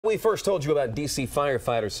We first told you about D.C.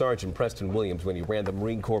 firefighter Sergeant Preston Williams when he ran the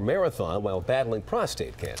Marine Corps Marathon while battling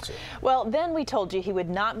prostate cancer. Well, then we told you he would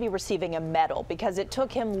not be receiving a medal because it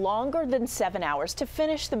took him longer than 7 hours to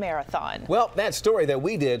finish the marathon. Well, that story that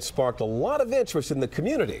we did sparked a lot of interest in the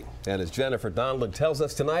community. And as Jennifer Donlan tells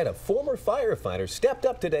us tonight, a former firefighter stepped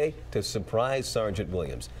up today to surprise Sergeant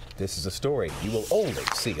Williams. This is a story you will only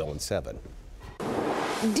see on 7.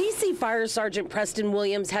 D.C. Fire Sergeant Preston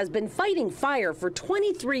Williams has been fighting fire for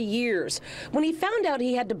 23 years. When he found out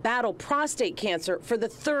he had to battle prostate cancer for the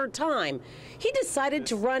 3rd time, he decided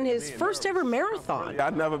to run his first ever marathon.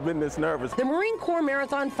 I've never been this nervous. The Marine Corps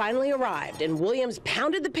Marathon finally arrived, and Williams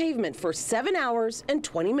pounded the pavement for 7 hours and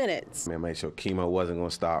 20 minutes. Man, made sure chemo wasn't going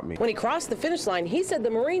to stop me. When he crossed the finish line, he said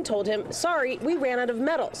the Marine told him, "Sorry, we ran out of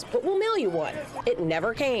medals, but we'll mail you one." It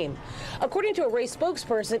never came. According to a race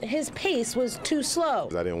spokesperson, his pace was too slow.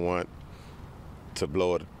 I didn't want to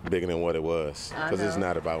blow it bigger than what it was, because it's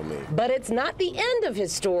not about me. But it's not the end of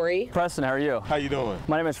his story. Preston, how are you? How you doing?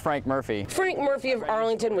 My name is Frank Murphy. Frank Murphy of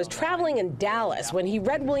Arlington was traveling in Dallas when he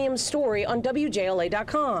read Williams' story on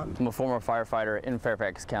WJLA.com. I'm a former firefighter in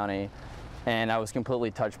Fairfax County, and I was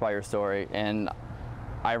completely touched by your story, and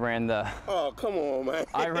I ran the... Oh, come on, man.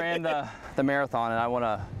 I ran the marathon, and I want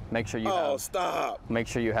to make sure you make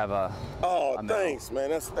sure you have a thanks, man.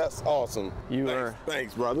 That's awesome.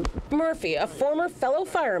 Thanks, brother. Murphy, a former fellow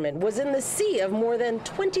fireman, was in the sea of more than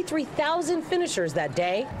 23,000 finishers that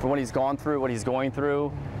day. For what he's gone through, what he's going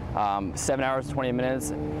through, 7 hours, 20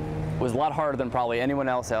 minutes, was a lot harder than probably anyone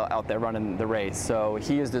else out there running the race. So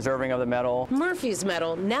he is deserving of the medal. Murphy's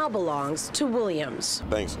medal now belongs to Williams.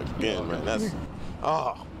 Thanks again, man. That's...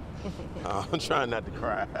 I'm trying not to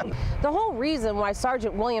cry. The whole reason why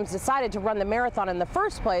Sergeant Williams decided to run the marathon in the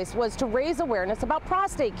first place was to raise awareness about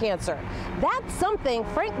prostate cancer. That's something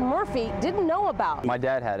Frank Murphy didn't know about. My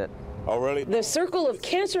dad had it. Oh, really? The circle of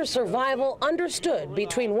cancer survival understood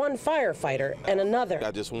between one firefighter and another.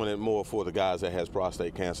 I just wanted more for the guys that has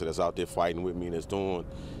prostate cancer that's out there fighting with me and that's doing,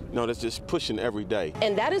 that's just pushing every day.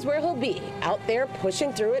 And that is where he'll be, out there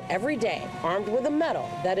pushing through it every day, armed with a medal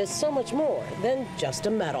that is so much more than just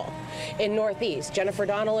a medal. In Northeast, Jennifer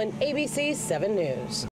Donlan, ABC 7 News.